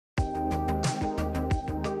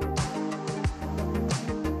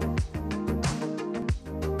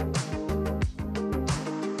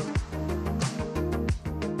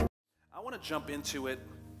to jump into it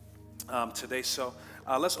today. So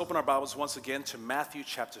let's open our Bibles once again to Matthew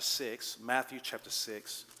chapter 6. Matthew chapter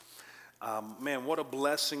 6. Man, what a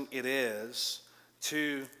blessing it is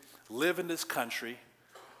to live in this country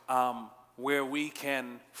where we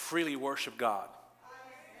can freely worship God.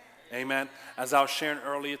 Amen. As I was sharing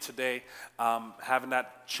earlier today, having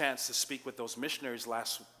that chance to speak with those missionaries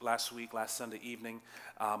last Sunday evening,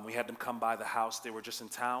 we had them come by the house. They were just in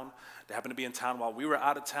town. They happened to be in town while we were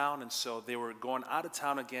out of town, and so they were going out of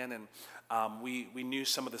town again, and we knew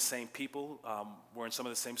some of the same people, were in some of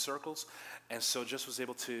the same circles, and so just was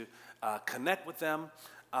able to connect with them,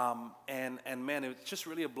 and man, it was just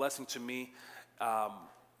really a blessing to me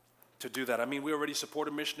to do that. I mean, we already support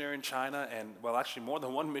a missionary in China, and well, actually more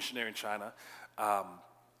than one missionary in China,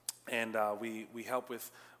 and we help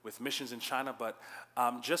with missions in China. But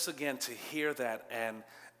just again to hear that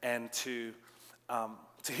and to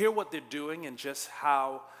hear what they're doing and just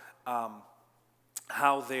how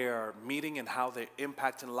they're meeting and how they're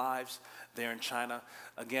impacting lives there in China.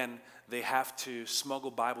 Again, they have to smuggle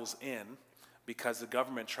Bibles in because the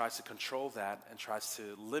government tries to control that and tries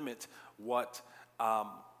to limit what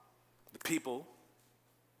the people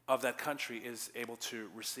of that country is able to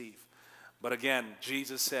receive. But again,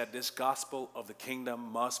 Jesus said this gospel of the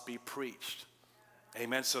kingdom must be preached.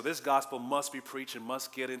 Amen. So this gospel must be preached and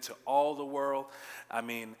must get into all the world. I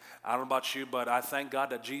mean, I don't know about you, but I thank God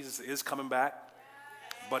that Jesus is coming back.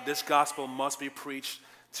 But this gospel must be preached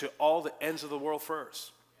to all the ends of the world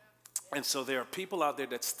first. And so there are people out there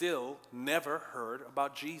that still never heard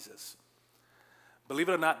about Jesus. Believe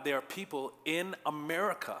it or not, there are people in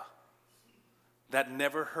America that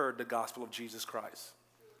never heard the gospel of Jesus Christ.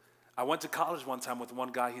 I went to college one time with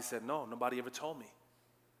one guy. He said, no, nobody ever told me.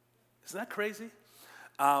 Isn't that crazy?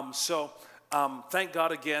 Thank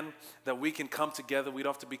God again that we can come together. We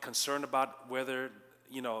don't have to be concerned about whether,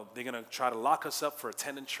 they're going to try to lock us up for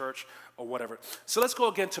attending church or whatever. So let's go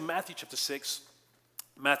again to Matthew chapter 6.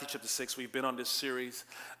 Matthew chapter 6, we've been on this series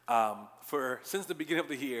since the beginning of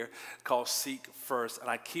the year called Seek First, and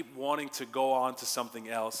I keep wanting to go on to something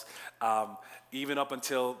else. Even up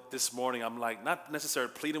until this morning, I'm like, not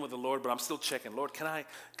necessarily pleading with the Lord, but I'm still checking. Lord, can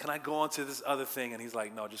I go on to this other thing? And he's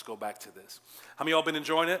like, no, just go back to this. How many of y'all been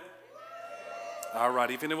enjoying it? All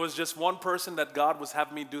right, even if it was just one person that God was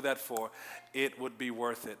having me do that for, it would be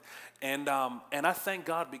worth it. And I thank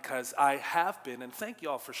God because I have been, and thank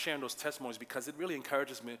y'all for sharing those testimonies because it really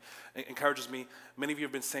encourages me. Many of you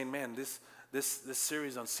have been saying, man, this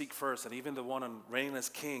series on Seek First and even the one on Reigning as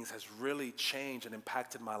Kings has really changed and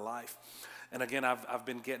impacted my life. And again, I've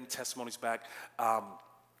been getting testimonies back.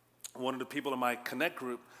 One of the people in my Connect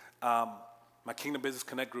group, my Kingdom Business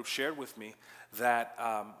Connect group, shared with me that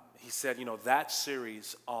he said, that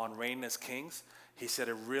series on Reigning as Kings, he said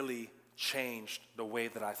it really changed the way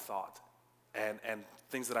that I thought and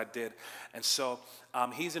things that I did. And so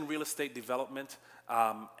he's in real estate development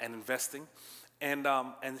and investing. And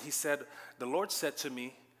he said, the Lord said to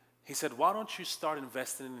me, he said, why don't you start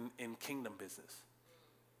investing in kingdom business?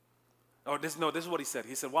 This is what he said.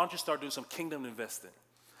 He said, why don't you start doing some kingdom investing?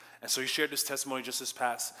 And so he shared this testimony just this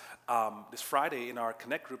past, this Friday in our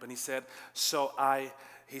Connect group. And he said, so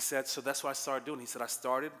that's what I started doing. He said,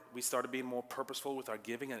 we started being more purposeful with our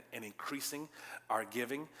giving and increasing our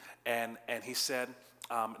giving. And he said,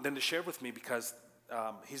 then to share with me because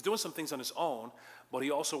he's doing some things on his own, but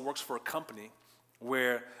he also works for a company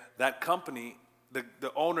where that company,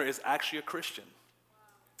 the owner is actually a Christian.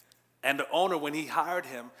 And the owner, when he hired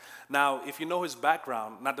him, now, if you know his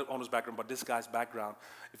background, not the owner's background, but this guy's background,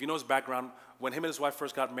 if you know his background, when him and his wife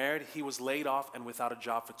first got married, he was laid off and without a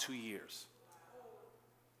job for 2 years.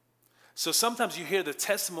 So sometimes you hear the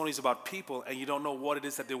testimonies about people and you don't know what it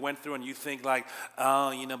is that they went through and you think like,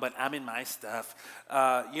 oh, but I'm in my stuff,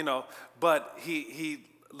 but he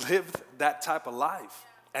lived that type of life.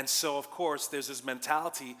 And so, of course, there's this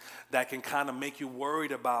mentality that can kind of make you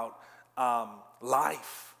worried about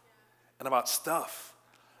life and about stuff.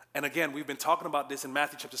 And again, we've been talking about this in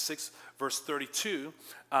Matthew chapter 6, verse 32.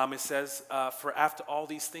 It says, for after all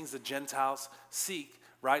these things the Gentiles seek,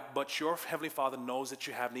 right? But your heavenly Father knows that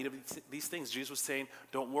you have need of these things. Jesus was saying,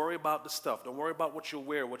 don't worry about the stuff. Don't worry about what you'll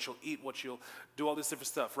wear, what you'll eat, what you'll do, all this different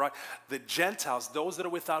stuff, right? The Gentiles, those that are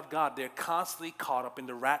without God, they're constantly caught up in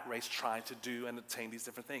the rat race trying to do and attain these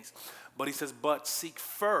different things. But he says, but seek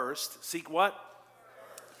first. Seek what?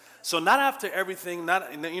 So not after everything,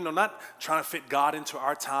 not trying to fit God into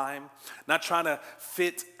our time, not trying to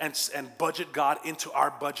fit and budget God into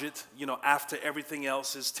our budget, after everything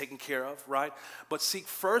else is taken care of, right? But seek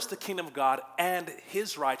first the kingdom of God and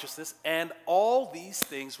his righteousness, and all these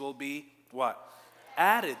things will be what?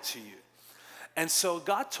 Added to you. And so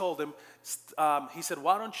God told him, he said,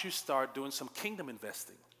 why don't you start doing some kingdom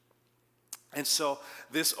investing? And so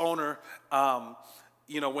this owner,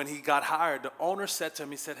 when he got hired, the owner said to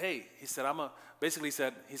him, he said, hey, he said,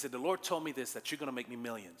 the Lord told me this, that you're going to make me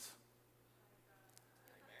millions.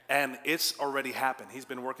 And it's already happened. He's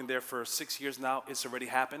been working there for 6 years now. It's already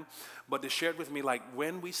happened. But they shared with me, like,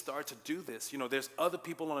 when we start to do this, there's other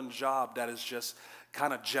people on the job that is just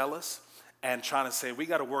kind of jealous and trying to say, we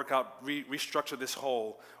got to work out, restructure this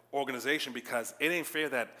whole organization, because it ain't fair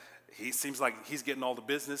that he seems like he's getting all the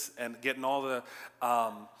business and getting all the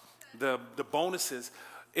bonuses.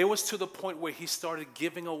 It was to the point where he started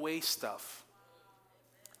giving away stuff.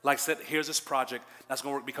 Like I said, here's this project that's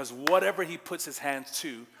going to work, because whatever he puts his hands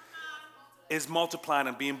to is multiplying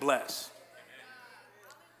and being blessed.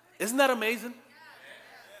 Isn't that amazing?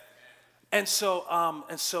 And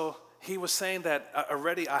so he was saying that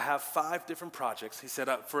already I have 5 different projects. He said,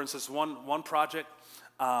 for instance, one project,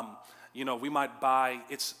 we might buy,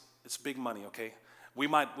 it's big money, okay? We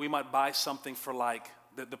might buy something for like,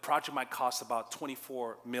 the project might cost about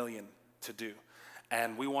 $24 million to do.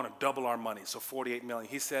 And we want to double our money, so $48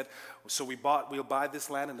 million. He said, so we'll buy this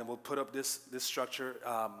land, and then we'll put up this structure.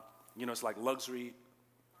 It's like luxury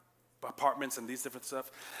apartments and these different stuff.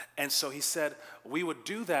 And so he said, we would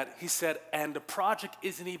do that. He said, and the project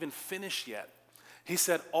isn't even finished yet. He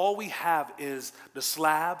said, all we have is the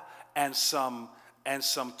slab and some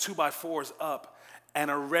 2x4s up, and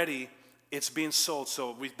already it's being sold.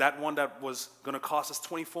 So that one that was going to cost us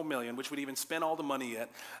 $24 million, which we'd even spend all the money yet,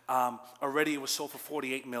 already it was sold for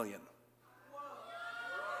 $48 million.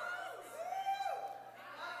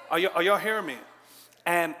 Are y'all hearing me?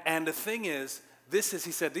 And the thing is, he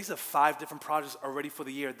said, these are 5 different projects already for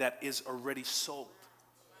the year that is already sold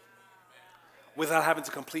without having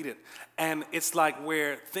to complete it. And it's like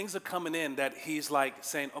where things are coming in that he's like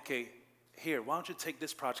saying, okay, here, why don't you take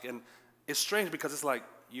this project? And it's strange because it's like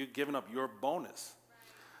you're giving up your bonus.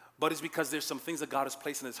 But it's because there's some things that God has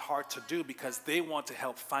placed in his heart to do, because they want to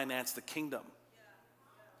help finance the kingdom.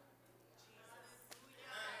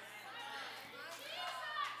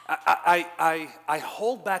 I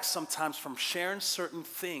hold back sometimes from sharing certain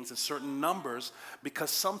things and certain numbers,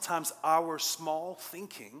 because sometimes our small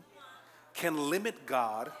thinking can limit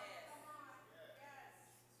God,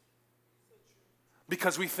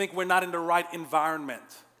 because we think we're not in the right environment.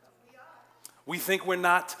 We think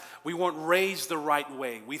we weren't raised the right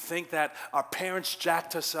way. We think that our parents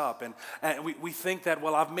jacked us up, and we think that,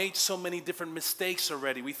 well, I've made so many different mistakes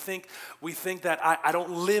already. We think that I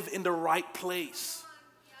don't live in the right place.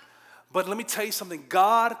 But let me tell you something.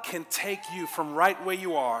 God can take you from right where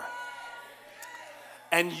you are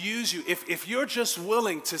and use you. If you're just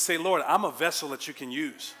willing to say, Lord, I'm a vessel that you can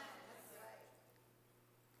use.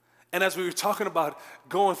 And as we were talking about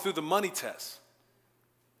going through the money test,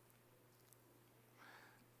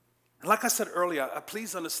 like I said earlier,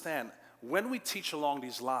 please understand, when we teach along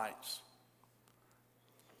these lines,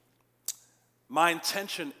 my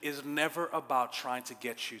intention is never about trying to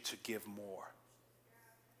get you to give more.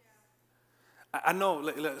 I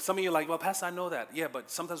know some of you are like, well, Pastor, I know that. Yeah, but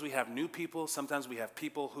sometimes we have new people. Sometimes we have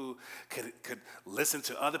people who could listen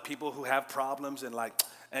to other people who have problems, and like,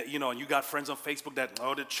 and you got friends on Facebook that,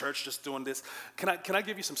 oh, the church just doing this. Can I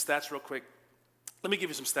give you some stats real quick? Let me give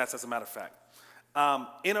you some stats, as a matter of fact.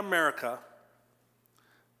 In America,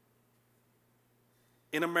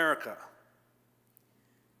 let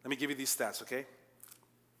me give you these stats, okay?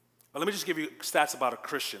 Well, let me just give you stats about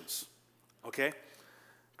Christians, okay?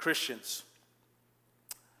 Christians.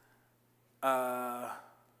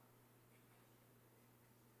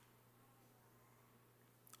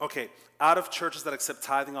 Okay, out of churches that accept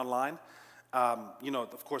tithing online,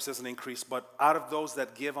 of course there's an increase, but out of those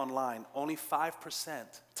that give online, only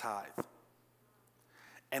 5% tithe.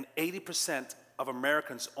 And 80% of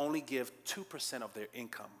Americans only give 2% of their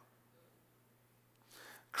income.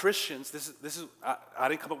 Christians, this is I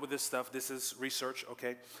didn't come up with this stuff, this is research,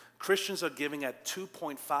 okay? Christians are giving at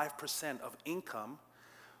 2.5% of income,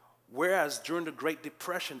 whereas during the Great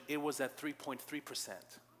Depression, it was at 3.3%.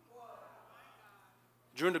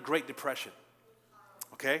 During the Great Depression,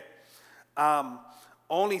 okay?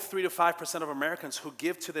 Only 3 to 5% of Americans who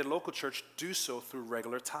give to their local church do so through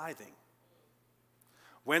regular tithing.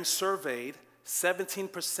 When surveyed,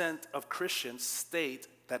 17% of Christians state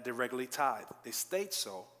that they regularly tithe. They state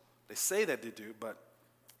so. They say that they do, but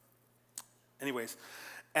anyways.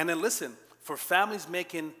 And then listen, for families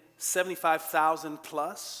making $75,000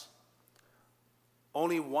 plus,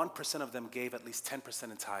 only 1% of them gave at least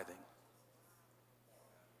 10% in tithing.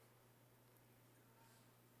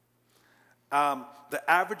 The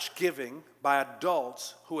average giving by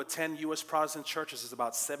adults who attend U.S. Protestant churches is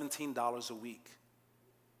about $17 a week.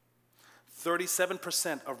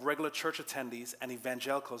 37% of regular church attendees and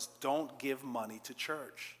evangelicals don't give money to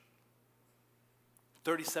church.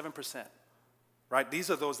 37%, right? These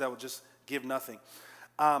are those that will just give nothing.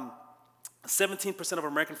 17% of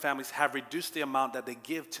American families have reduced the amount that they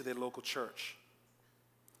give to their local church.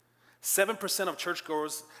 7% of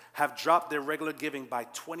churchgoers have dropped their regular giving by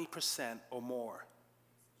 20% or more.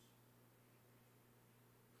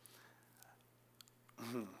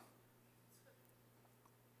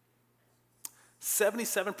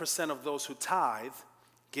 77% of those who tithe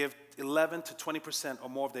give 11 to 20% or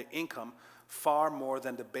more of their income, far more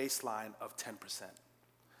than the baseline of 10%.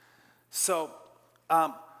 So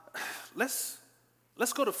let's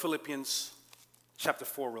go to Philippians chapter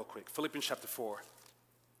 4 real quick. Philippians chapter 4.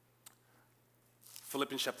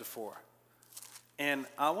 Philippians chapter 4. And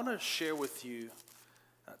I want to share with you,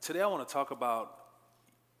 today I want to talk about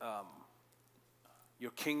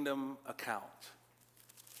your kingdom account.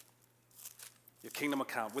 Your kingdom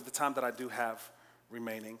account. With the time that I do have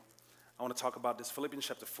remaining, I want to talk about this, Philippians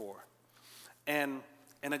chapter 4. And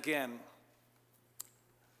again,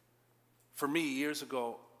 for me, years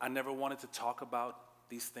ago, I never wanted to talk about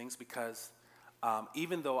these things because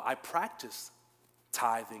even though I practiced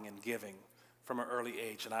tithing and giving from an early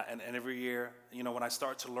age, and every year, you know, when I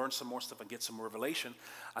started to learn some more stuff and get some revelation,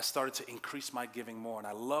 I started to increase my giving more, and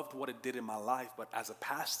I loved what it did in my life. But as a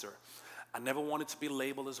pastor, I never wanted to be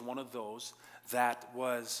labeled as one of those that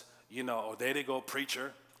was, you know, oh, there they go,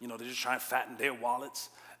 preacher. You know, they're just trying to fatten their wallets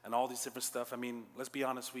and all these different stuff. I mean, let's be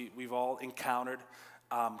honest, we've all encountered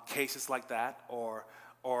cases like that, or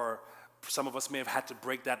some of us may have had to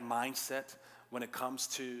break that mindset when it comes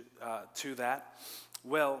to that.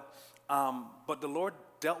 Well, but the Lord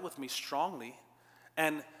dealt with me strongly,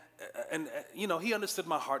 and you know, He understood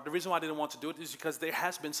my heart. The reason why I didn't want to do it is because there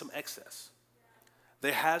has been some excess.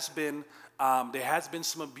 There has been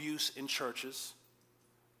some abuse in churches.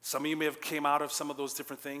 Some of you may have came out of some of those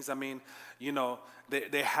different things. I mean, you know,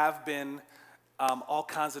 there have been all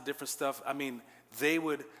kinds of different stuff. I mean,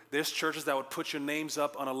 there's churches that would put your names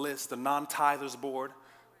up on a list, the non-tithers board.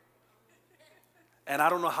 And I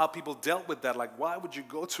don't know how people dealt with that. Like, why would you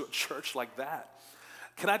go to a church like that?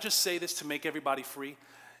 Can I just say this to make everybody free?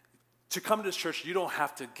 To come to this church, you don't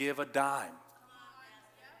have to give a dime.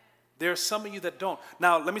 There are some of you that don't.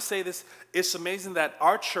 Now, let me say this. It's amazing that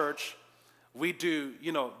our church, we do,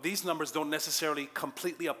 you know, these numbers don't necessarily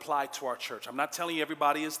completely apply to our church. I'm not telling you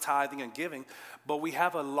everybody is tithing and giving, but we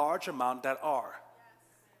have a large amount that are.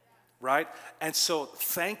 Right? And so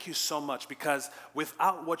thank you so much, because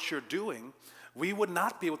without what you're doing, we would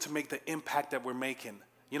not be able to make the impact that we're making.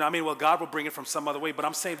 You know, I mean, well, God will bring it from some other way, but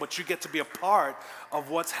I'm saying, but you get to be a part of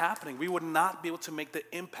what's happening. We would not be able to make the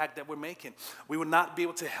impact that we're making. We would not be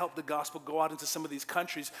able to help the gospel go out into some of these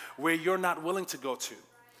countries where you're not willing to go to,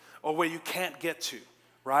 or where you can't get to,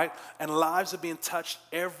 right? And lives are being touched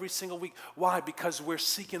every single week. Why? Because we're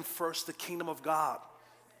seeking first the kingdom of God.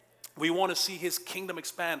 We want to see His kingdom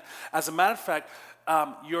expand. As a matter of fact,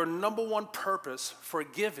 your number one purpose for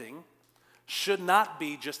giving should not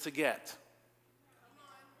be just to get.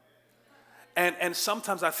 And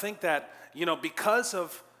sometimes I think that, you know, because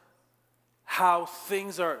of how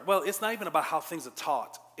things are, well, it's not even about how things are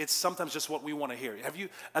taught. It's sometimes just what we want to hear. Have you,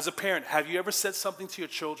 as a parent, have you ever said something to your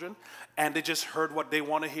children and they just heard what they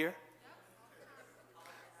want to hear?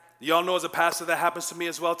 Y'all know, as a pastor, that happens to me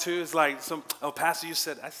as well too. It's like, oh, pastor,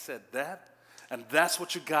 I said that, and that's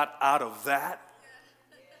what you got out of that.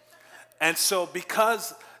 And so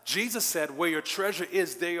because Jesus said, where your treasure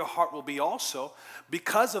is, there your heart will be also.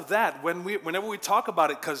 Because of that, whenever we talk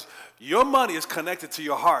about it, because your money is connected to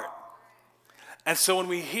your heart. And so when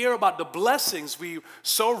we hear about the blessings, we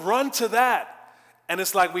so run to that. And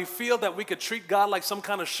it's like we feel that we could treat God like some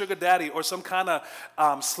kind of sugar daddy or some kind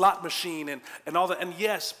of slot machine and all that. And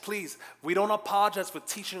yes, please, we don't apologize for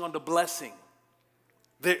teaching on the blessing.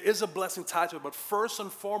 There is a blessing tied to it, but first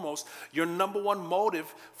and foremost, your number one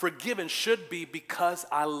motive for giving should be because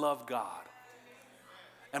I love God.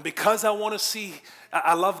 And because I want to see,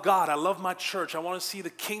 I love God, I love my church, I want to see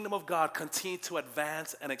the kingdom of God continue to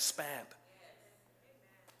advance and expand.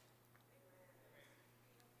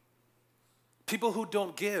 People who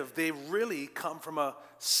don't give, they really come from a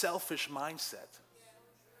selfish mindset.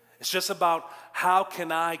 It's just about, how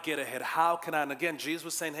can I get ahead? How can I? And again, Jesus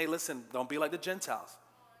was saying, hey, listen, don't be like the Gentiles.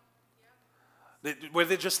 Where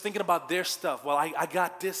they're just thinking about their stuff. Well, I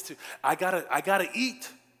got this too. I gotta eat.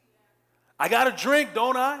 I gotta drink,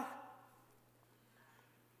 don't I?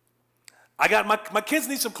 I got my kids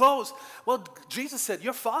need some clothes. Well, Jesus said,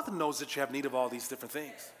 your Father knows that you have need of all these different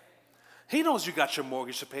things. He knows you got your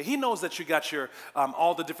mortgage to pay. He knows that you got your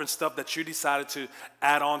all the different stuff that you decided to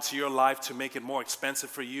add on to your life to make it more expensive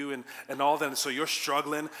for you and all that. And so you're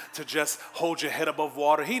struggling to just hold your head above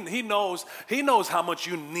water. He knows how much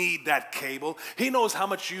you need that cable. He knows how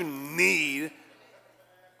much you need.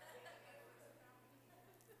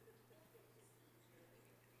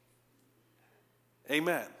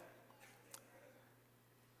 Amen.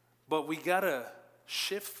 But we got to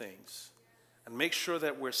shift things and make sure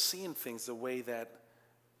that we're seeing things the way that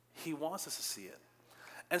he wants us to see it.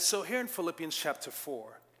 And so here in Philippians chapter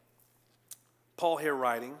 4, Paul here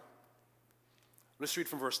writing, let's read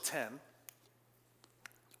from verse 10.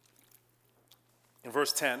 In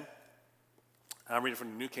verse 10, I'm reading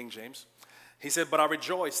from the New King James. He said, but I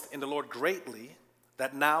rejoiced in the Lord greatly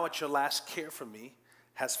that now at your last care for me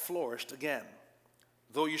has flourished again.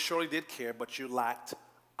 Though you surely did care, but you lacked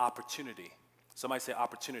opportunity. Somebody say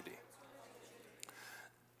opportunity.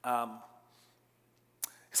 It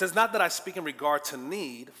says, not that I speak in regard to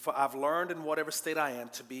need, for I've learned in whatever state I am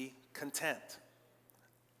to be content.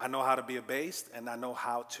 I know how to be abased, and I know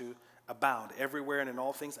how to abound. Everywhere and in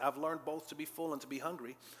all things, I've learned both to be full and to be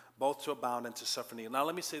hungry, both to abound and to suffer need. Now,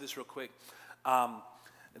 let me say this real quick.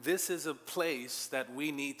 This is a place that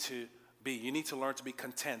we need to be. You need to learn to be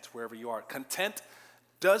content wherever you are. Content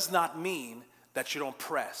does not mean that you don't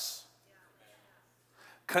press.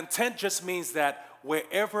 Content just means that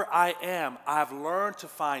wherever I am, I've learned to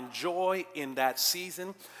find joy in that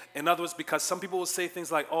season. In other words, because some people will say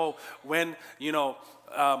things like, oh, when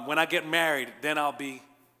I get married, then I'll be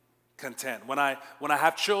content. When I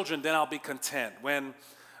have children, then I'll be content. When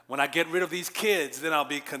I get rid of these kids, then I'll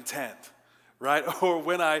be content. Right? Or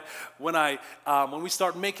when we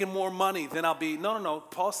start making more money, then I'll be, no.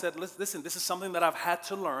 Paul said, listen, this is something that I've had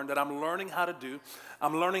to learn, that I'm learning how to do.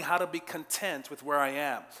 I'm learning how to be content with where I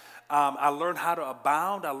am. I learned how to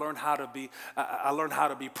abound. I learned how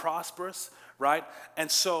to be prosperous, right?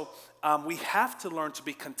 And so we have to learn to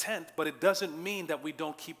be content, but it doesn't mean that we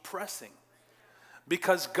don't keep pressing.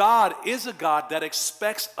 Because God is a God that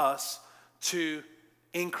expects us to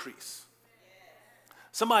increase.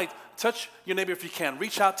 Somebody touch your neighbor if you can.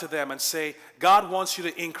 Reach out to them and say, God wants you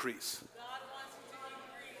to increase.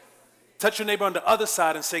 Touch your neighbor on the other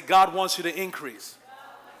side and say, God wants you to increase.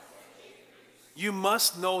 You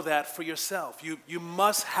must know that for yourself. You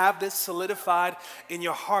must have this solidified in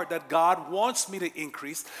your heart that God wants me to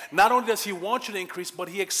increase. Not only does he want you to increase, but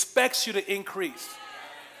he expects you to increase.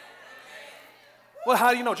 Well,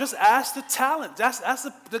 how do you know? Just ask the talent. Ask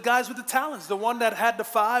the guys with the talents. The one that had the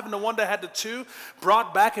 5 and the one that had the 2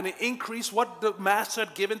 brought back and it increased what the master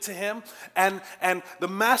had given to him. And the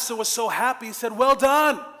master was so happy. He said, well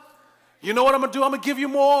done. You know what I'm going to do? I'm going to give you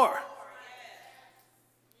more.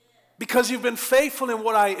 Because you've been faithful in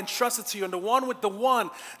what I entrusted to you. And the one with the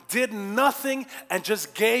 1 did nothing and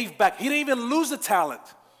just gave back. He didn't even lose the talent.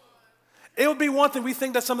 It would be one thing. We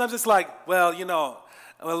think that sometimes it's like, well,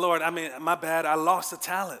 well, Lord, my bad, I lost the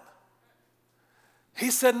talent.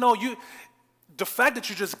 He said, no, the fact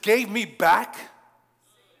that you just gave me back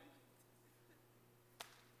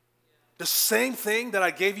the same thing that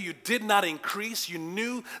I gave you, you did not increase. You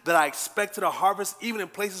knew that I expected a harvest even in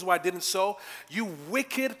places where I didn't sow. You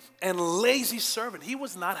wicked and lazy servant. He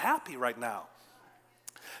was not happy right now.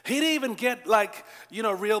 He didn't even get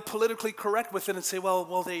real politically correct with it and say,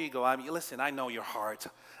 well, there you go. Listen, I know your heart.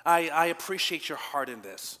 I appreciate your heart in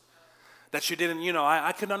this. That you didn't,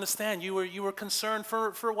 I can understand. You were concerned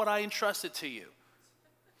for what I entrusted to you.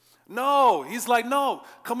 No, he's like, no,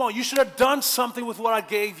 come on. You should have done something with what I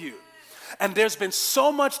gave you. And there's been so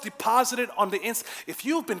much deposited on the inside. If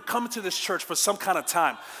you've been coming to this church for some kind of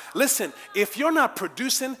time, listen, if you're not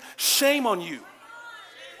producing, shame on you.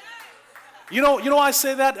 You know why I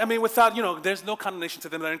say that? Without, there's no condemnation to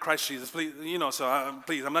them that are in Christ Jesus. Please,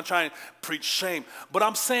 please, I'm not trying to preach shame. But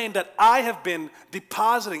I'm saying that I have been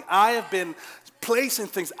depositing, I have been placing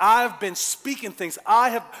things, I have been speaking things. I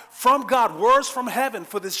have, from God, words from heaven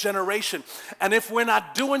for this generation. And if we're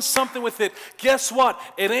not doing something with it, guess what?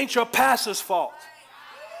 It ain't your pastor's fault.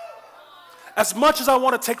 As much as I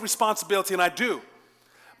want to take responsibility, and I do,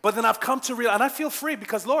 but then I've come to realize, and I feel free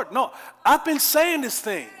because, Lord, no, I've been saying this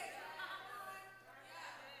thing.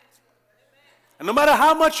 And no matter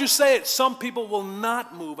how much you say it, some people will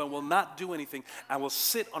not move and will not do anything and will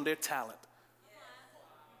sit on their talent.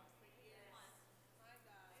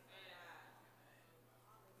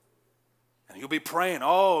 And you'll be praying,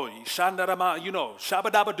 oh,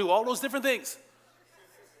 shabba-dabba-do, all those different things.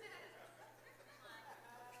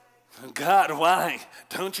 God, why?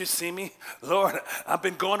 Don't you see me? Lord, I've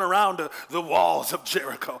been going around the walls of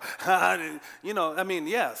Jericho. You know, I mean,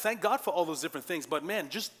 yeah, thank God for all those different things. But man,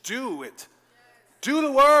 just do it. Do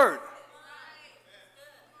the word.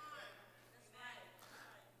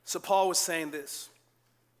 So Paul was saying this.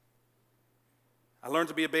 I learned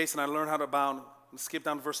to be a base and I learned how to abound. Let's skip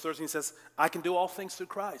down to verse 13. He says, I can do all things through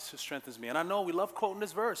Christ who strengthens me. And I know we love quoting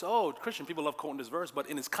this verse. Oh, Christian people love quoting this verse. But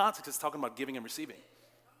in its context, it's talking about giving and receiving.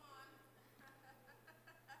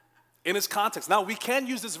 In its context. Now, we can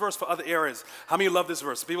use this verse for other areas. How many love this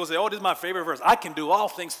verse? People say, oh, this is my favorite verse. I can do all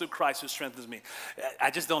things through Christ who strengthens me.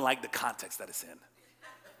 I just don't like the context that it's in.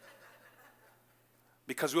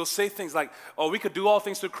 Because we'll say things like, oh, we could do all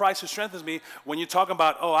things through Christ who strengthens me, when you're talking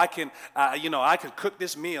about, oh, I can cook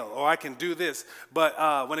this meal, or I can do this.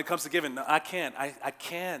 But when it comes to giving, no, I can't. I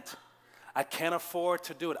can't. I can't afford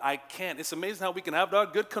to do it. I can't. It's amazing how we can have our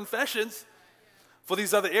good confessions for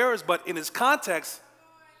these other areas, but in its context,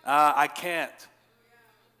 I can't.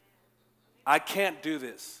 I can't do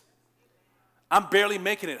this. I'm barely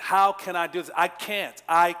making it. How can I do this? I can't.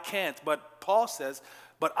 I can't. But Paul says,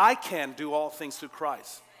 but I can do all things through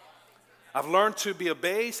Christ. I've learned to be a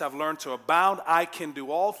base. I've learned to abound. I can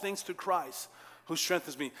do all things through Christ who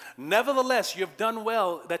strengthens me. Nevertheless, you have done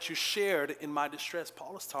well that you shared in my distress.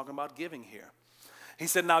 Paul is talking about giving here. He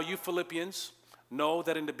said, now you Philippians know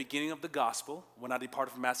that in the beginning of the gospel, when I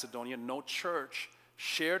departed from Macedonia, no church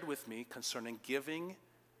shared with me concerning giving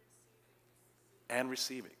and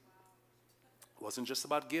receiving. It wasn't just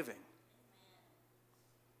about giving,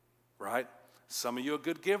 right? Some of you are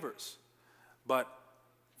good givers, but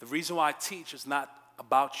the reason why I teach is not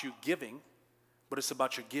about you giving, but it's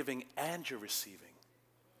about your giving and your receiving.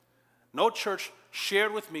 No church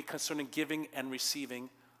shared with me concerning giving and receiving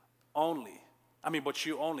only. But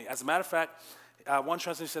you only. As a matter of fact, one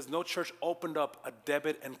translation says no church opened up a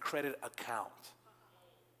debit and credit account.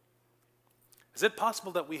 Is it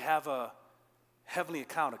possible that we have a heavenly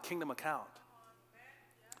account, a kingdom account?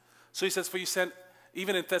 So he says, for you sent,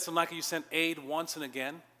 even in Thessalonica, you sent aid once and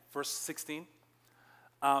again, verse 16.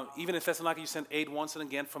 Even in Thessalonica, you sent aid once and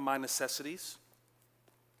again for my necessities.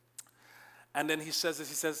 And then he says this,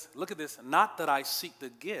 he says, look at this, not that I seek the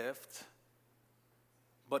gift,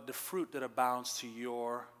 but the fruit that abounds to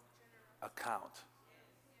your account.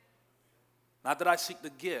 Not that I seek the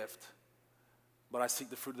gift, but I seek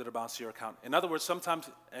the fruit that abounds to your account. In other words, sometimes,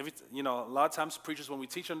 a lot of times preachers, when we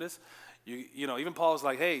teach on this, even Paul is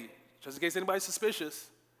like, hey, just in case anybody's suspicious,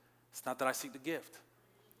 it's not that I seek the gift,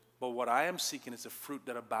 but what I am seeking is the fruit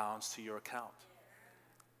that abounds to your account.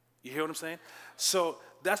 You hear what I'm saying? So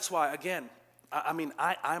that's why, again,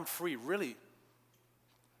 I'm free, really.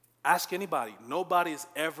 Ask anybody. Nobody is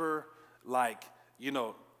ever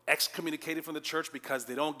excommunicated from the church because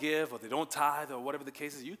they don't give or they don't tithe or whatever the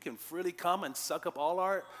case is. You can freely come and suck up all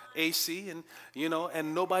our AC and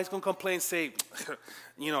nobody's going to complain and say,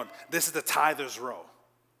 this is the tithers row.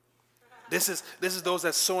 This is those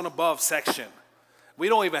that sow and above section. We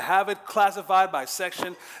don't even have it classified by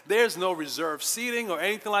section. There's no reserved seating or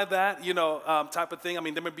anything like that, type of thing.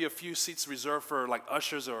 There may be a few seats reserved for like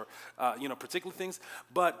ushers or, particular things.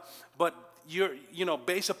 But you're,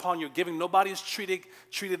 based upon your giving, nobody is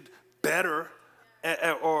treated better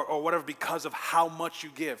or whatever because of how much you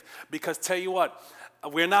give. Because tell you what,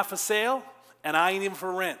 we're not for sale and I ain't even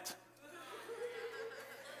for rent.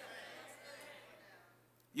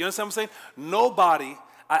 You understand what I'm saying? Nobody,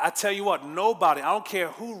 I tell you what, nobody, I don't care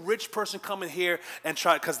who rich person come in here and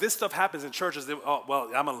try, because this stuff happens in churches. I'm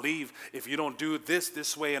going to leave if you don't do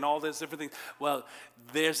this way and all this different things. Well,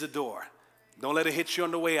 there's the door. Don't let it hit you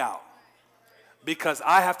on the way out. Because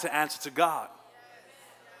I have to answer to God.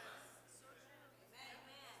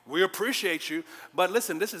 We appreciate you, but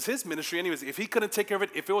listen, this is his ministry anyways. If he couldn't take care of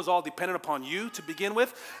it, if it was all dependent upon you to begin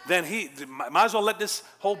with, then he might as well let this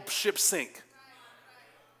whole ship sink.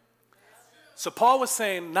 So Paul was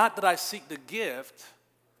saying, not that I seek the gift,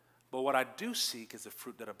 but what I do seek is the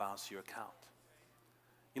fruit that abounds to your account.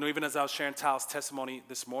 Even as I was sharing Kyle's testimony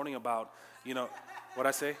this morning about, what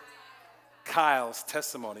I say? Kyle's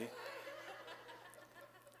testimony.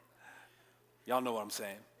 Y'all know what I'm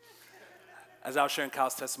saying. As I was sharing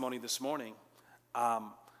Kyle's testimony this morning,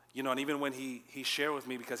 and even when he shared with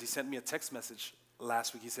me, because he sent me a text message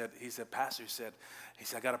last week, he said, Pastor, he said,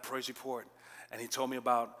 I got a praise report. And he told me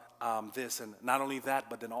about this, and not only that,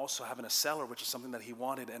 but then also having a cellar, which is something that he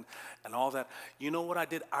wanted, and all that. You know what I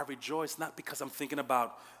did? I rejoiced, not because I'm thinking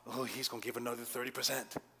about, oh, he's going to give another 30%.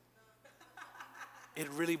 It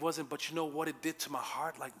really wasn't, but you know what it did to my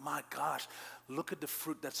heart? Like, my gosh, look at the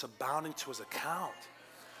fruit that's abounding to his account.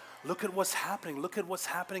 Look at what's happening. Look at what's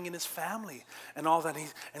happening in his family and all that.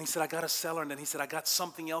 And he said, I got a seller. And then he said, I got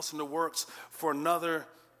something else in the works for another,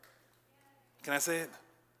 can I say it?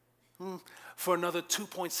 For another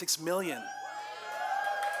 2.6 million.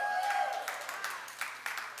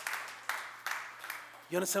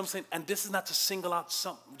 You understand what I'm saying? And this is not to single out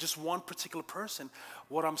just one particular person.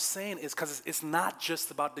 What I'm saying is because it's not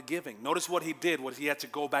just about the giving. Notice what he did, he had to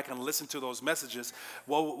go back and listen to those messages.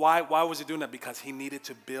 Well, why was he doing that? Because he needed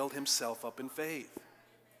to build himself up in faith.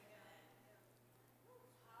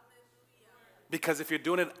 Because if you're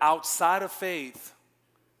doing it outside of faith,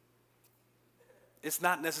 it's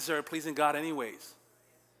not necessarily pleasing God anyways.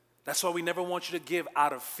 That's why we never want you to give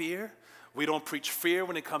out of fear. We don't preach fear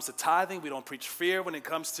when it comes to tithing. We don't preach fear when it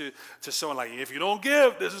comes to showing like, if you don't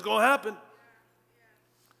give, this is going to happen.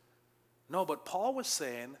 No, but Paul was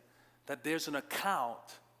saying that there's an account.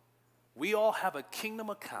 We all have a kingdom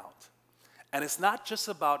account. And it's not just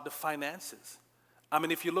about the finances. I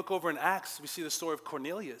mean, if you look over in Acts, we see the story of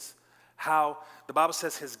Cornelius, how the Bible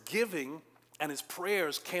says his giving and his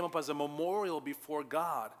prayers came up as a memorial before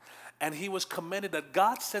God. And he was commended that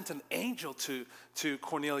God sent an angel to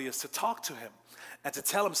Cornelius to talk to him and to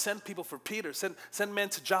tell him, send people for Peter, send men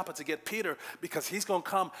to Joppa to get Peter because he's going to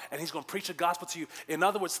come and he's going to preach the gospel to you. In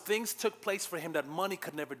other words, things took place for him that money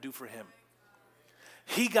could never do for him.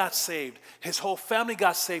 He got saved. His whole family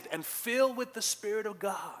got saved and filled with the Spirit of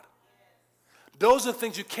God. Those are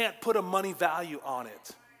things you can't put a money value on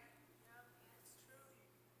it.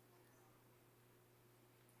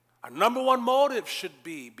 Our number one motive should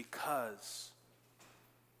be because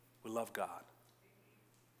we love God.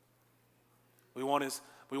 We want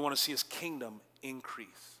to see his kingdom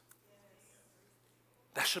increase.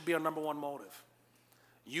 That should be our number one motive.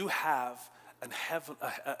 You have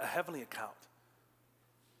a heavenly account.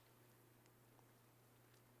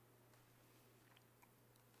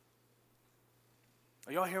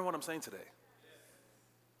 Are y'all hearing what I'm saying today?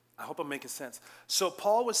 I hope I'm making sense. So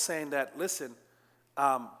Paul was saying that, listen,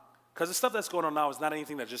 because the stuff that's going on now is not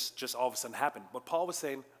anything that just all of a sudden happened. But Paul was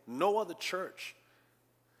saying, no other church.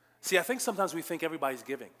 See, I think sometimes we think everybody's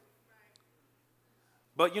giving.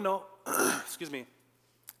 But, excuse me,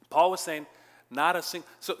 Paul was saying, not a single.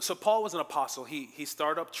 So Paul was an apostle. He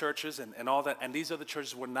started up churches and all that. And these other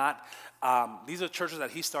churches were not, these are churches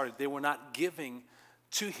that he started. They were not giving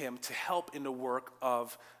to him to help in the work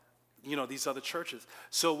of these other churches.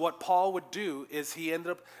 So what Paul would do is he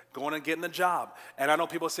ended up going and getting a job. And I know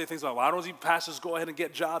people say things like, why don't these pastors go ahead and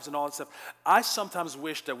get jobs and all that stuff? I sometimes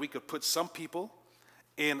wish that we could put some people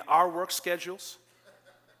in our work schedules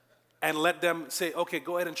and let them say, okay,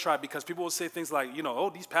 go ahead and try. Because people will say things like, oh,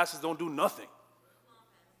 these pastors don't do nothing.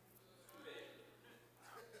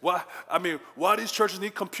 Why these churches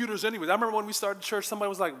need computers anyways? I remember when we started church, somebody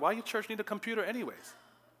was like, why your church need a computer anyways?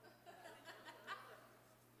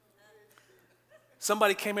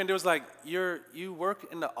 Somebody came in, there was like, you work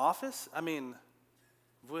in the office? I mean,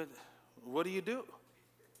 what do you do?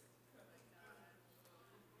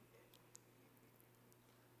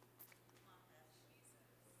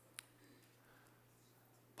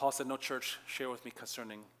 Paul said, no church share with me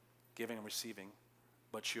concerning giving and receiving,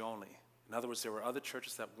 but you only. In other words, there were other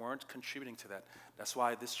churches that weren't contributing to that. That's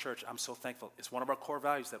why this church, I'm so thankful. It's one of our core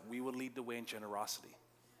values that we will lead the way in generosity.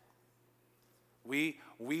 We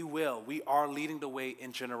are leading the way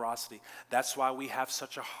in generosity. That's why we have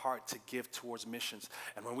such a heart to give towards missions.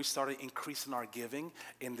 And when we started increasing our giving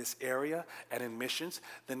in this area and in missions,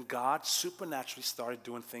 then God supernaturally started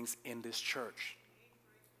doing things in this church.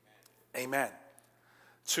 Amen.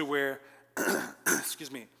 To where,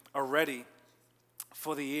 excuse me, already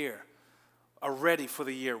for the year,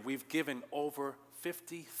 we've given over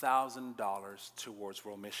 $50,000 towards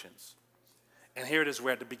world missions. And here it is,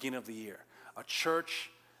 we're at the beginning of the year. A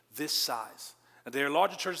church this size. And there are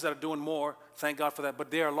larger churches that are doing more, thank God for that,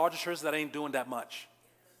 but there are larger churches that ain't doing that much.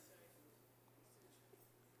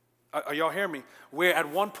 Are y'all hearing me? Where at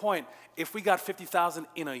one point, if we got 50,000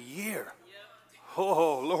 in a year,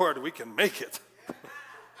 oh Lord, we can make it.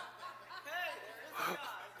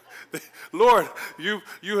 Lord,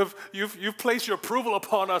 you've placed your approval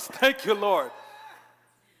upon us. Thank you, Lord.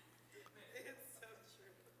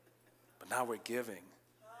 But now we're giving.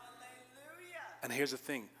 And here's the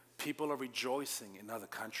thing, people are rejoicing in other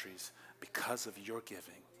countries because of your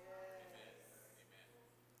giving.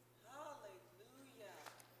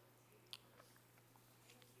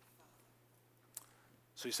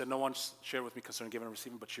 So you said, no one shared with me concerning giving and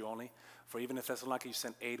receiving, but you only. For even in Thessalonica you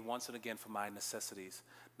sent aid once and again for my necessities.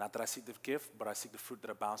 Not that I seek the gift, but I seek the fruit that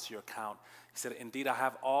abounds to your account. He said, indeed I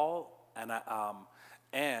have all, and I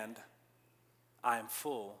am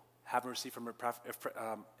full, having received from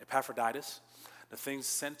Epaphroditus the things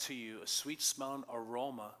sent to you, a sweet-smelling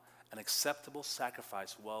aroma, an acceptable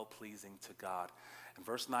sacrifice, well-pleasing to God. In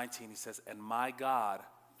verse 19, he says, and my God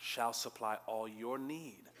shall supply all your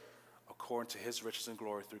need according to his riches and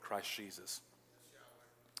glory through Christ Jesus.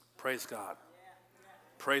 Praise God.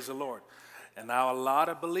 Praise the Lord. And now a lot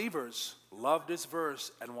of believers love this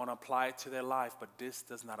verse and want to apply it to their life, but this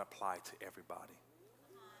does not apply to everybody.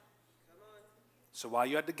 So while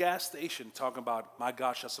you're at the gas station talking about, my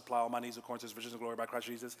God shall supply all my needs according to his riches and glory by Christ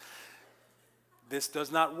Jesus, this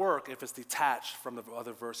does not work if it's detached from the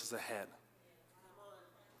other verses ahead.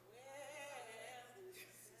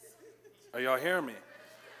 Are y'all hearing me?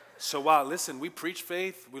 So while, listen, we preach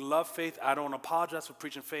faith, we love faith. I don't apologize for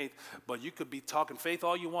preaching faith, but you could be talking faith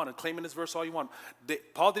all you want and claiming this verse all you want.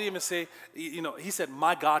 Paul didn't even say, he said,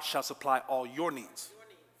 my God shall supply all your needs.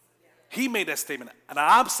 He made that statement. And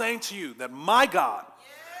I'm saying to you that my God,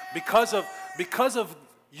 because of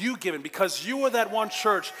you giving, because you were that one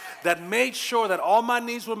church that made sure that all my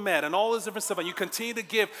needs were met and all this different stuff, and you continue to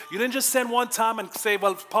give. You didn't just send one time and say,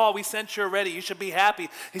 well, Paul, we sent you already. You should be happy.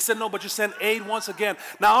 He said, no, but you sent aid once again.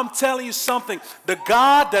 Now I'm telling you something. The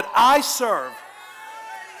God that I serve,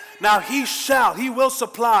 now he will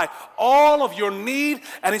supply all of your need.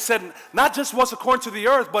 And he said, not just what's according to the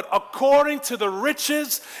earth, but according to the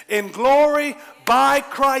riches in glory by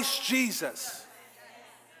Christ Jesus.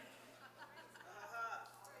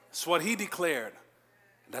 That's what he declared.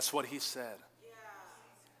 That's what he said.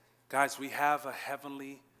 Guys, we have a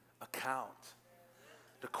heavenly account.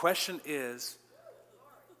 The question is,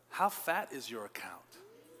 how fat is your account?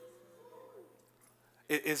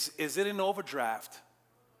 Is it in overdraft?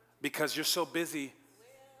 Because you're so busy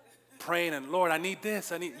praying and, Lord, I need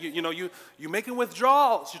this. I need, you're making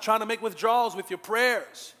withdrawals. You're trying to make withdrawals with your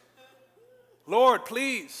prayers. Lord,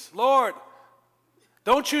 please. Lord,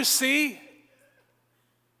 don't you see?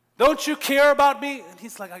 Don't you care about me? And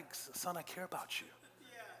he's like, son, I care about you.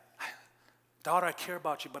 Daughter, I care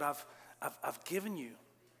about you, but I've given you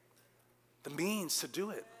the means to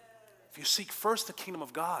do it. If you seek first the kingdom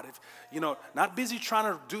of God, if not busy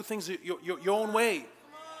trying to do things your own way.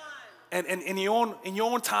 And in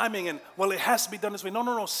your own timing, and well, it has to be done this way.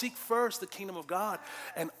 No. Seek first the kingdom of God,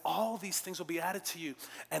 and all these things will be added to you.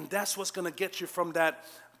 And that's what's going to get you from that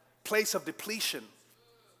place of depletion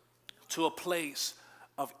to a place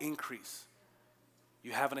of increase.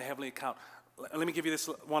 You have in a heavenly account. Let me give you this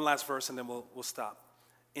one last verse, and then we'll stop.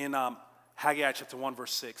 In Haggai chapter 1,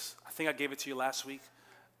 verse 6. I think I gave it to you last week.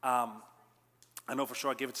 I know for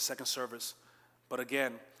sure I gave it to second service. But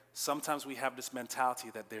again, sometimes we have this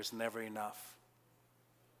mentality that there's never enough.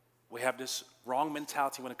 We have this wrong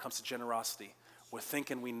mentality when it comes to generosity. We're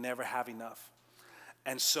thinking we never have enough.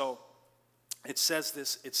 And so it says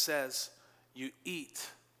this, it says you eat.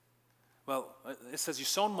 Well, it says you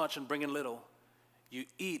sow much and bring in little. You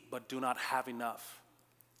eat but do not have enough.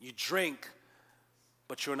 You drink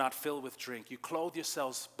but you're not filled with drink. You clothe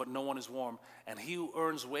yourselves but no one is warm. And he who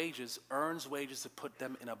earns wages to put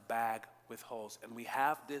them in a bag with holes. And we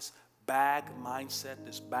have this bag mindset,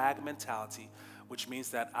 this bag mentality, which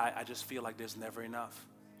means that I just feel like there's never enough.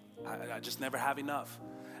 I just never have enough.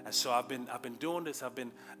 And so I've been doing this. I've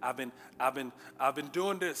been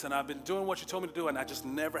doing this, and I've been doing what you told me to do, and I just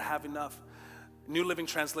never have enough. New Living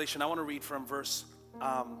Translation. I want to read from verse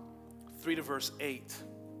 3 to verse 8,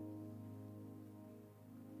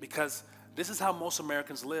 because this is how most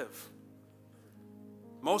Americans live.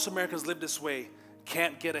 Most Americans live this way.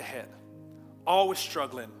 Can't get ahead. Always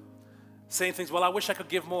struggling, saying things, well, I wish I could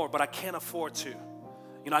give more, but I can't afford to.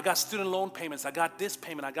 I got student loan payments. I got this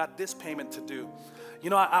payment to do.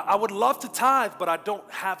 I would love to tithe, but I don't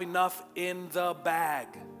have enough in the bag.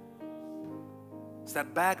 It's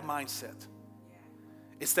that bag mindset.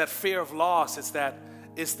 It's that fear of loss. It's that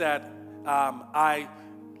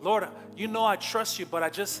Lord, I trust you, but I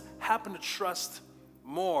just happen to trust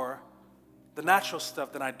more the natural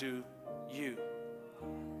stuff than I do you.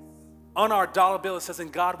 On our dollar bill, it says, in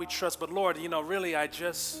God we trust. But Lord, really, I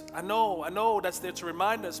know that's there to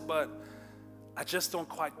remind us, but I just don't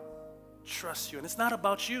quite trust you. And it's not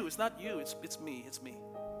about you. It's not you. It's me. It's me.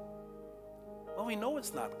 Well, we know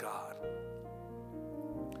it's not God.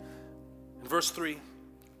 In verse 3,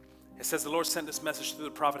 it says, the Lord sent this message through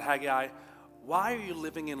the prophet Haggai. Why are you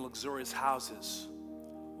living in luxurious houses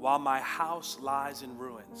while my house lies in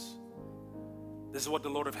ruins? This is what the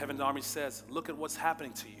Lord of Heaven's army says. Look at what's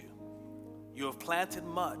happening to you. You have planted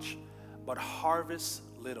much, but harvest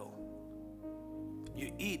little.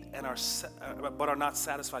 You eat but are not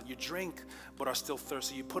satisfied. You drink, but are still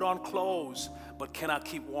thirsty. You put on clothes, but cannot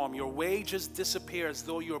keep warm. Your wages disappear as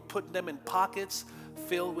though you are putting them in pockets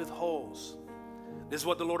filled with holes. This is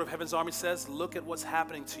what the Lord of Heaven's army says. Look at what's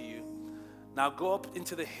happening to you. Now go up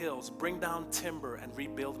into the hills, bring down timber, and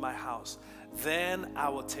rebuild my house. Then I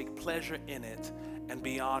will take pleasure in it and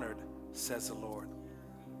be honored, says the Lord.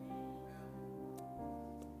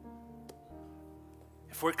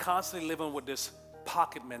 If we're constantly living with this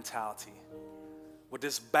pocket mentality, with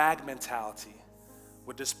this bag mentality,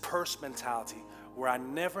 with this purse mentality, where I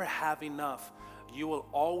never have enough, you will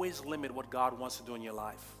always limit what God wants to do in your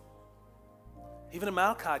life. Even in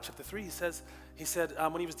Malachi chapter 3, he said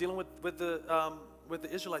when he was dealing with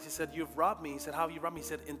the Israelites, he said, "You've robbed me." He said, "How have you robbed me?" He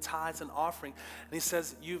said, "In tithes and offering." And he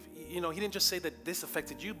says, he didn't just say that this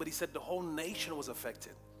affected you, but he said the whole nation was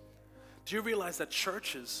affected. Do you realize that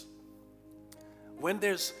churches, when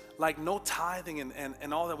there's like no tithing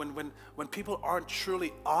and all that, when people aren't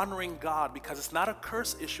truly honoring God, because it's not a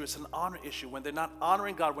curse issue, it's an honor issue, when they're not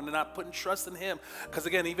honoring God, when they're not putting trust in Him, because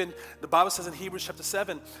again, even the Bible says in Hebrews chapter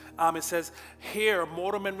 7, it says, "Here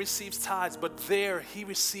mortal man receives tithes, but there he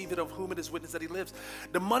received it of whom it is witness that he lives."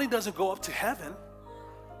 The money doesn't go up to heaven.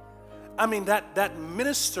 I mean, that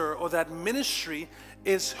minister or that ministry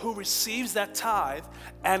is who receives that tithe,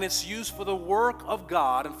 and it's used for the work of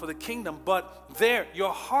God and for the kingdom. But there,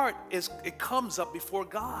 your heart it comes up before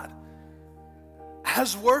God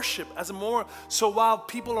as worship, as a more. So while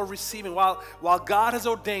people are receiving, while God has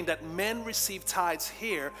ordained that men receive tithes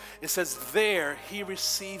here, it says there he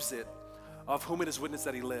receives it of whom it is witness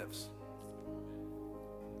that he lives.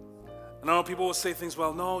 And I know people will say things,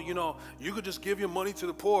 well, no, you could just give your money to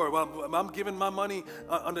the poor. Well, I'm giving my money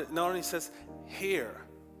no, he says, here,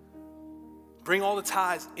 bring all the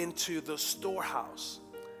tithes into the storehouse,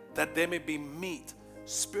 that there may be meat,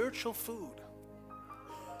 spiritual food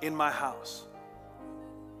in my house.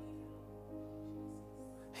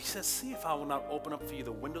 He says, see if I will not open up for you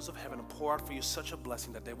the windows of heaven and pour out for you such a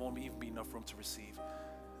blessing that there won't even be enough room to receive.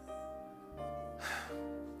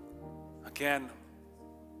 Again,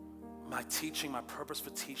 my teaching, my purpose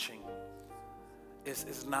for teaching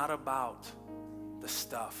is not about the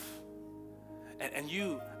stuff. And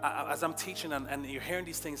you, as I'm teaching and you're hearing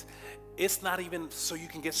these things, it's not even so you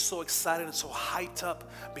can get so excited and so hyped up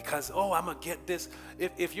because, oh, I'm going to get this.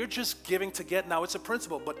 If you're just giving to get, now it's a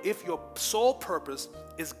principle, but if your sole purpose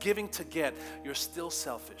is giving to get, you're still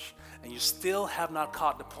selfish and you still have not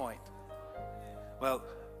caught the point. Well,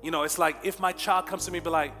 it's like if my child comes to me and be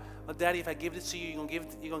like, well, Daddy, if I give this to you,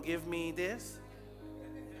 you're gonna give me this?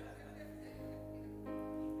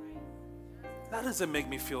 That doesn't make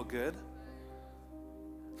me feel good.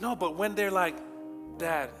 No, but when they're like,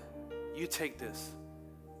 Dad, you take this.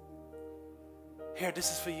 Here,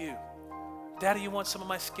 this is for you. Daddy, you want some of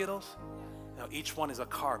my Skittles? Now, each one is a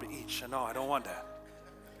carb each. No, I don't want that.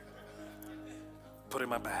 Put it in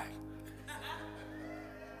my bag.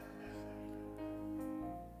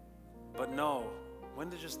 But no, when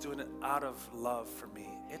they're just doing it out of love for me,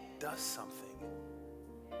 it does something.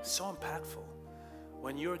 It's so impactful.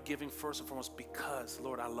 When you're giving first and foremost because,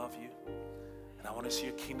 Lord, I love you, and I want to see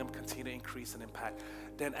your kingdom continue to increase and impact,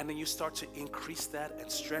 and then you start to increase that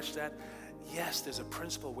and stretch that. Yes, there's a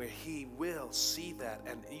principle where He will see that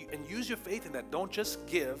and use your faith in that. Don't just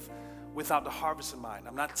give without the harvest in mind.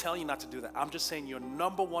 I'm not telling you not to do that. I'm just saying your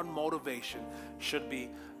number one motivation should be,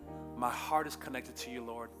 my heart is connected to you,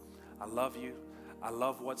 Lord. I love you.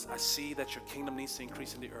 I see that your kingdom needs to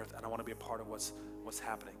increase in the earth, and I want to be a part of what's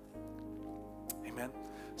happening. Amen.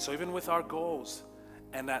 So even with our goals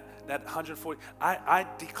and that 140, I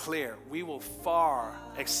declare we will far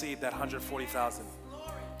exceed that 140,000.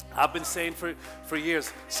 I've been saying for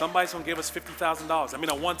years, somebody's going to give us $50,000. I mean,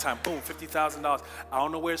 at one time, boom, $50,000. I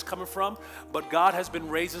don't know where it's coming from, but God has been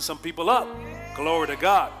raising some people up. Glory to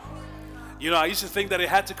God. I used to think that it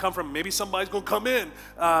had to come from maybe somebody's going to come in,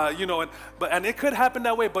 and it could happen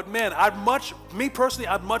that way. But man, I'd much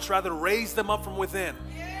rather raise them up from within.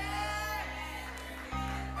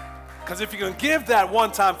 Because if you're going to give that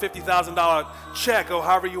one-time $50,000 check or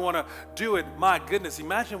however you want to do it, my goodness,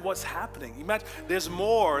 imagine what's happening. Imagine there's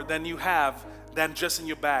more than you have than just in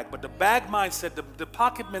your bag. But the bag mindset, the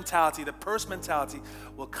pocket mentality, the purse mentality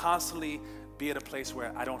will constantly be at a place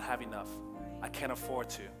where I don't have enough. I can't afford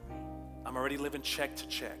to. I'm already living check to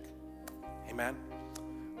check. Amen.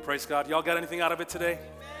 Praise God. Y'all got anything out of it today?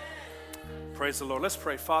 Praise the Lord. Let's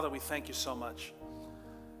pray. Father, we thank you so much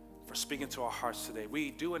for speaking to our hearts today.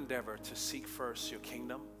 We do endeavor to seek first your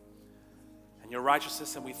kingdom and your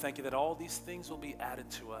righteousness, and we thank you that all these things will be added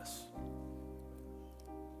to us.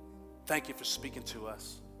 Thank you for speaking to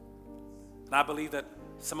us. And I believe that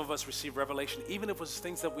some of us receive revelation, even if it was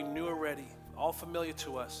things that we knew already, all familiar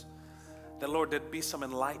to us, that, Lord, there'd be some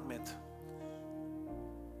enlightenment,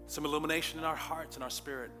 some illumination in our hearts and our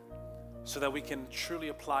spirit, so that we can truly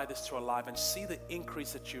apply this to our life and see the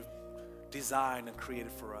increase that you've designed and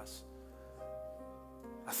created for us.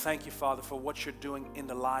 I thank you, Father, for what you're doing in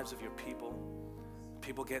the lives of your people.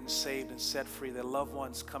 People getting saved and set free, their loved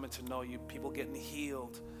ones coming to know you, people getting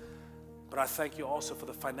healed. But I thank you also for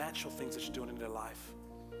the financial things that you're doing in their life.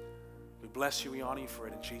 We bless you, we honor you for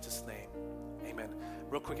it in Jesus' name. Amen.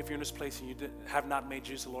 Real quick, if you're in this place and you have not made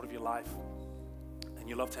Jesus the Lord of your life, and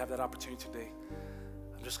you love to have that opportunity today,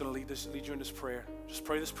 I'm just going to lead you in this prayer. Just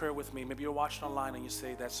pray this prayer with me. Maybe you're watching online and you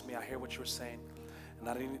say, that's me, I hear what you were saying, and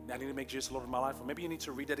I need to make Jesus the Lord of my life. Or maybe you need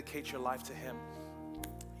to rededicate your life to him.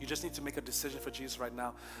 You just need to make a decision for Jesus right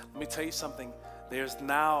now. Let me tell you something. There's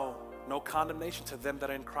now no condemnation to them that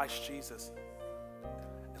are in Christ Jesus.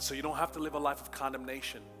 And so you don't have to live a life of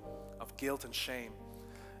condemnation, of guilt and shame.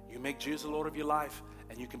 You make Jesus the Lord of your life,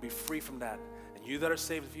 and you can be free from that. And you that are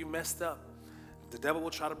saved, if you messed up, the devil will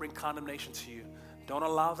try to bring condemnation to you. Don't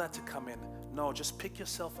allow that to come in. No, just pick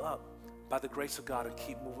yourself up by the grace of God and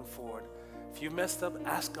keep moving forward. If you messed up,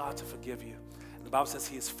 ask God to forgive you. The Bible says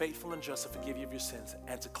he is faithful and just to forgive you of your sins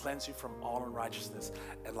and to cleanse you from all unrighteousness.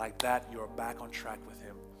 And like that, you are back on track with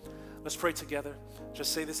him. Let's pray together.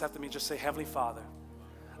 Just say this after me. Just say, Heavenly Father,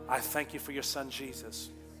 I thank you for your son, Jesus.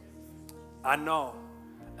 I know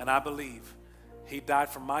and I believe he died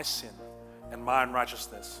for my sin and my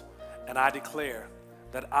unrighteousness. And I declare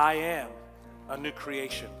that I am a new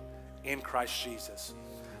creation in Christ Jesus.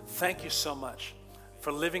 Thank you so much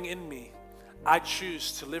for living in me. I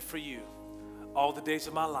choose to live for you all the days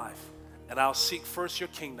of my life, and I'll seek first your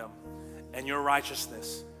kingdom and your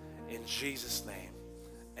righteousness in Jesus' name.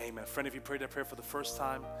 Amen. Friend, if you prayed that prayer for the first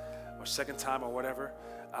time or second time or whatever,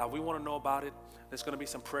 we want to know about it. There's going to be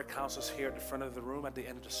some prayer counselors here at the front of the room at the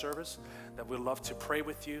end of the service that would love to pray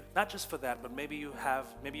with you. Not just for that, but maybe you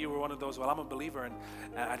were one of those, well, I'm a believer and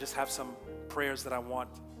I just have some prayers that I want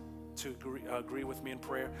to agree with me in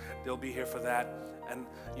prayer. They'll be here for that. And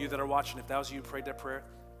you that are watching, if that was you who prayed that prayer,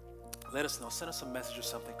 let us know. Send us a message or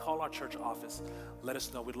something. Call our church office. Let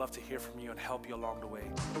us know. We'd love to hear from you and help you along the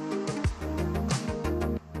way.